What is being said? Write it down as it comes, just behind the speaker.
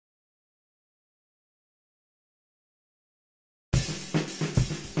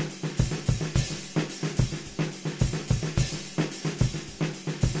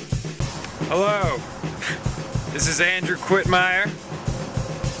Hello, this is Andrew Quitmeyer.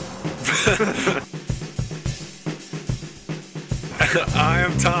 I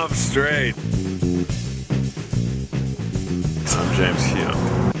am Tom Strait. I'm James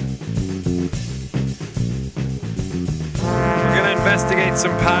Kionka. We're gonna investigate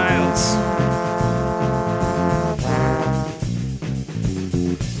some piles.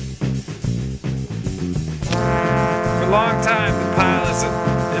 For a long time, the pile has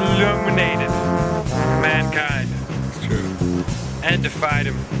illuminated mankind. It's true. And defied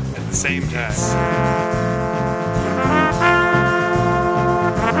him at the same time.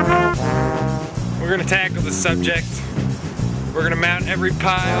 We're gonna tackle the subject. We're gonna mount every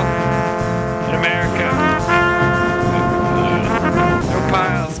pile in America. No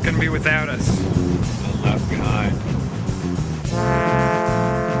pile's gonna be without us. None left behind.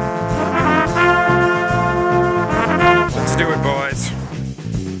 Let's do it, boys.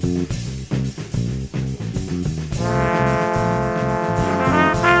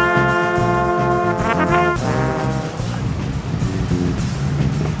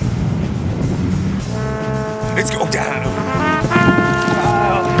 Let's go down.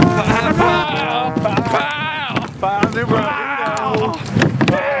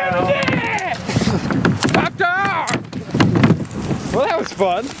 Well, that was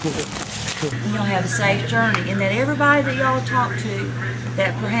fun. You'll have a safe journey, and that everybody that y'all talk to,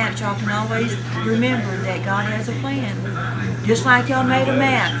 that perhaps y'all can always remember that God has a plan. Just like y'all made a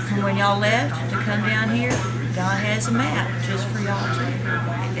map from when y'all left to come down here, God has a map just for y'all too.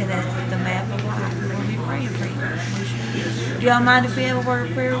 And that's the map of life. We'll be praying for you. Do y'all mind if we have a word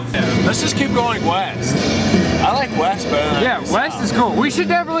of prayer? Yeah, let's just keep going west. I like west better than West south. is cool. We should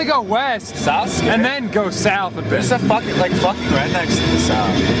definitely go west. South's scary. And then go south a bit. There's a fucking rednecks in the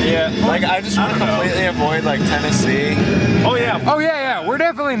south. Yeah. Like I just want to completely avoid like Tennessee. Oh yeah. We're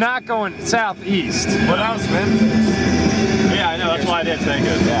definitely not going southeast. Well, that was Memphis. Yeah, I know, that's why I didn't think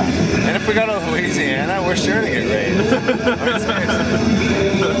of it. Yeah. And if we go to Louisiana, we're sure to get raided.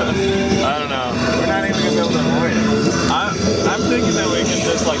 I don't know. We're not even gonna be able to avoid it. I'm thinking that we can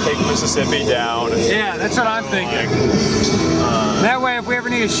just like take Mississippi down. Yeah, that's what I'm thinking. That way, if we ever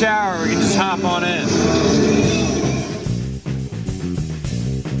need a shower, we can just hop on in.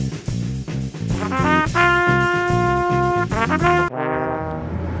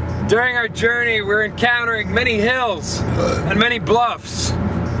 During our journey, we're encountering many hills and many bluffs.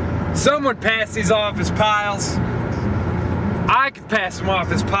 Some would pass these off as piles. I could pass them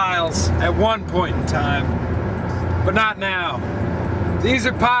off as piles at one point in time, but not now. These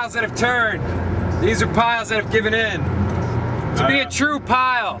are piles that have turned. These are piles that have given in. To be a true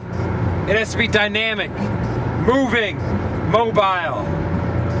pile, it has to be dynamic, moving, mobile.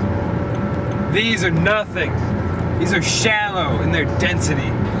 These are nothing. These are shallow in their density.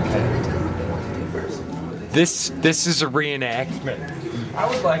 This is a reenactment. I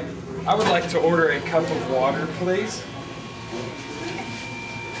would like to order a cup of water, please.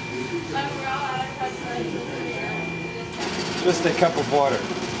 Just a cup of water.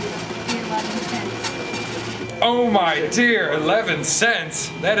 11 cents. Oh my dear, 11 cents.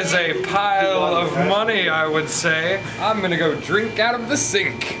 That is a pile of money, I would say. I'm gonna go drink out of the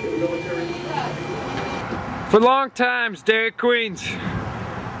sink. For long times, Dairy Queens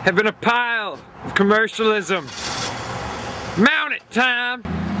have been a pile of commercialism. Mount it, Tom!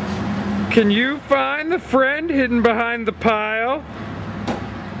 Can you find the friend hidden behind the pile?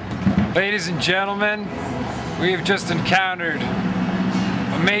 Ladies and gentlemen, we have just encountered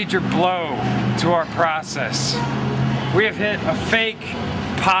a major blow to our process. We have hit a fake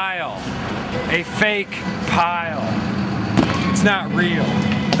pile. A fake pile. It's not real.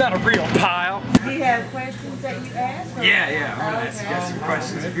 It's not a real pile. Do you have questions that you ask? Yeah, I'm gonna ask you guys some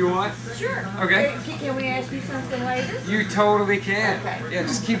questions if you want. Sure. Okay. Can we ask you something later? You totally can. Okay. Yeah,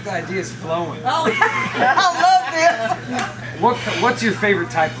 just keep the ideas flowing. Oh, I love this. What's your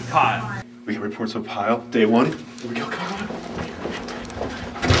favorite type of pile? We get reports of pile. Day one. Here we go. Come on.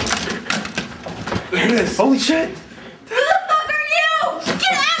 There it is. Holy shit. Who the fuck are you?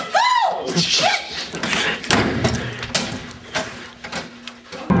 Get out! Go! Shit!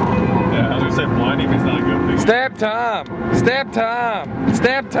 Yeah, I was gonna say blinding is not a good thing. Stab Tom! Stab Tom!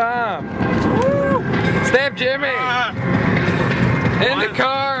 Stab Tom! Woo! Stab Jimmy! In the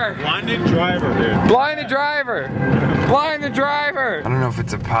car! Blinded driver, dude. Blind the driver! Blind the driver! I don't know if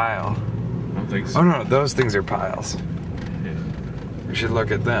it's a pile. I don't think so. Oh no, those things are piles. We should look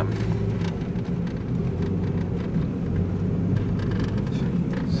at them.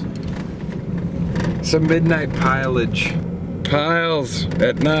 Some midnight pileage. Piles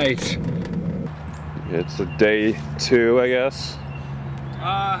at night. It's a day 2, I guess.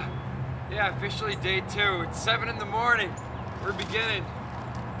 Yeah, Yeah, officially day 2. It's 7 in the morning. We're beginning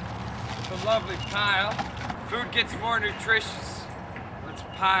with a lovely pile. Food gets more nutritious when it's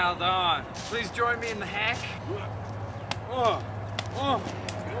piled on. Please join me in the hack. A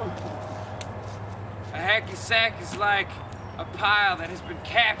hacky sack is like a pile that has been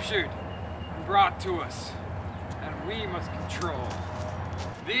captured and brought to us, and we must control.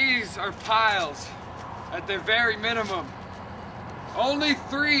 These are piles at their very minimum. Only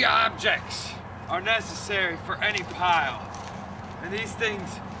 3 objects are necessary for any pile, and these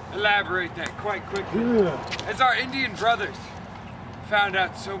things elaborate that quite quickly, as our Indian brothers found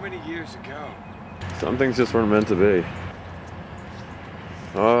out so many years ago. Some things just weren't meant to be.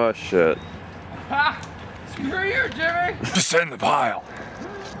 Oh shit. Ha! Screw you, Jimmy! Descend the pile.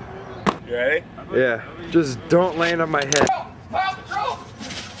 You ready? Yeah, just don't land on my head. Pile patrol!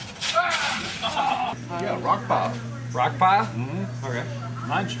 Yeah, rock pile. Rock pile? Mm-hmm. Okay.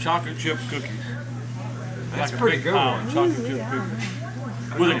 Mine's chocolate chip cookies. That's like pretty a big good pile one. of chocolate chip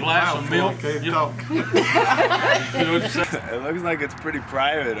cookies. With a glass of milk. You know what I'm saying? It looks like it's pretty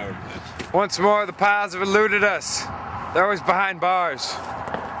private over there. Once more, the piles have eluded us. They're always behind bars.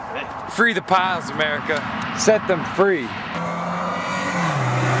 Free the piles, America. Set them free.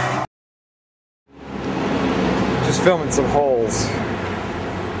 Just filming some holes.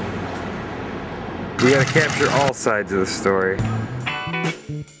 We gotta capture all sides of the story.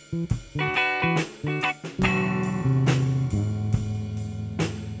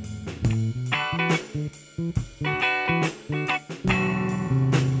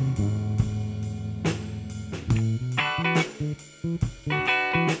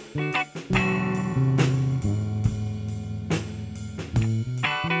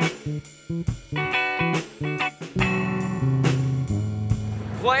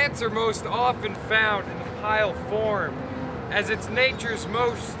 Plants are most often found in the pile form as it's nature's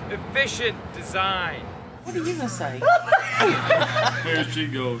most efficient design. What are you gonna say? There she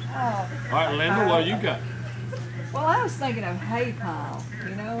goes. All right, Linda, what you got? Well, I was thinking of hay pile,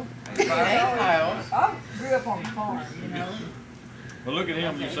 you know? Hay piles? I grew up on a farm, you know? Well, look at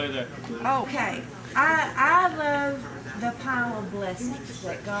him, you say that. Okay, I love the pile of blessings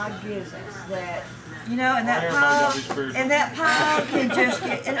that God gives us. That, you know, and that pile can just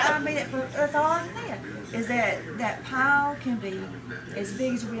get. And I mean it for, that's all I'm saying is that pile can be as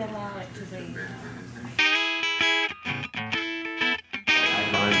big as we allow it to be.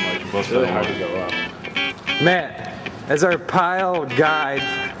 It's really hard to go up. Matt, as our pile guide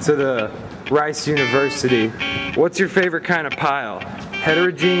to the Rice University, what's your favorite kind of pile?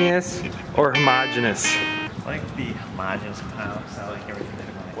 Heterogeneous or homogeneous? I like the homogeneous pile, so I like everything that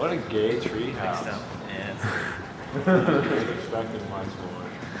like What a gay tree house. mixed up. Yeah, Expected much more.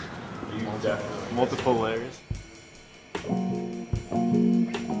 You definitely. Multiple layers.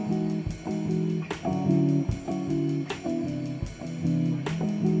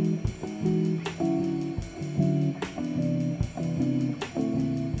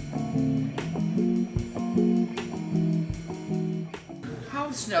 Pile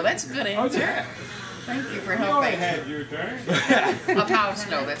of snow, that's a good answer. Thank you for helping. Had your turn. A pile of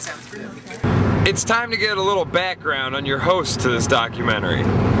snow, that sounds good. It's time to get a little background on your host to this documentary.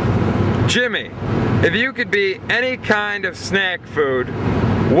 Jimmy, if you could be any kind of snack food,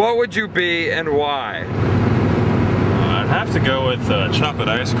 what would you be and why? I'd have to go with chocolate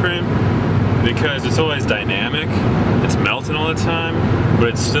ice cream because it's always dynamic. It's melting all the time, but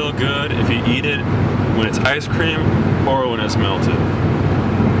it's still good if you eat it when it's ice cream or when it's melted.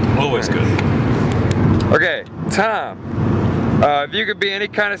 Always good. Okay, Tom, if you could be any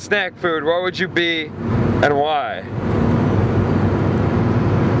kind of snack food, what would you be and why?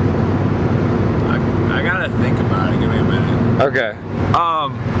 I gotta think about it. Give me a minute. Okay.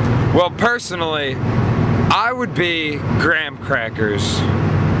 Well, personally, I would be graham crackers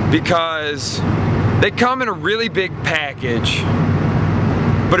because they come in a really big package.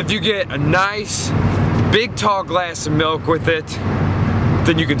 But if you get a nice, big, tall glass of milk with it,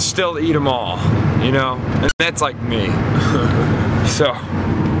 then you can still eat them all, you know? And that's like me. So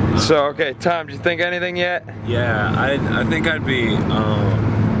okay, Tom, did you think anything yet? Yeah, I think I'd be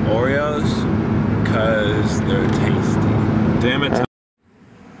Oreos because they're tasty. Damn it.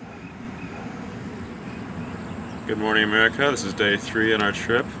 Good morning, America. This is day 3 on our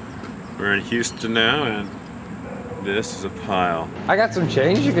trip. We're in Houston now, and this is a pile. I got some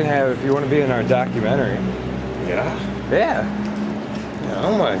change you can have if you want to be in our documentary. Yeah? Yeah. Yeah, I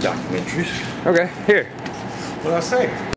don't mind documentaries. Okay, here. What'd I say?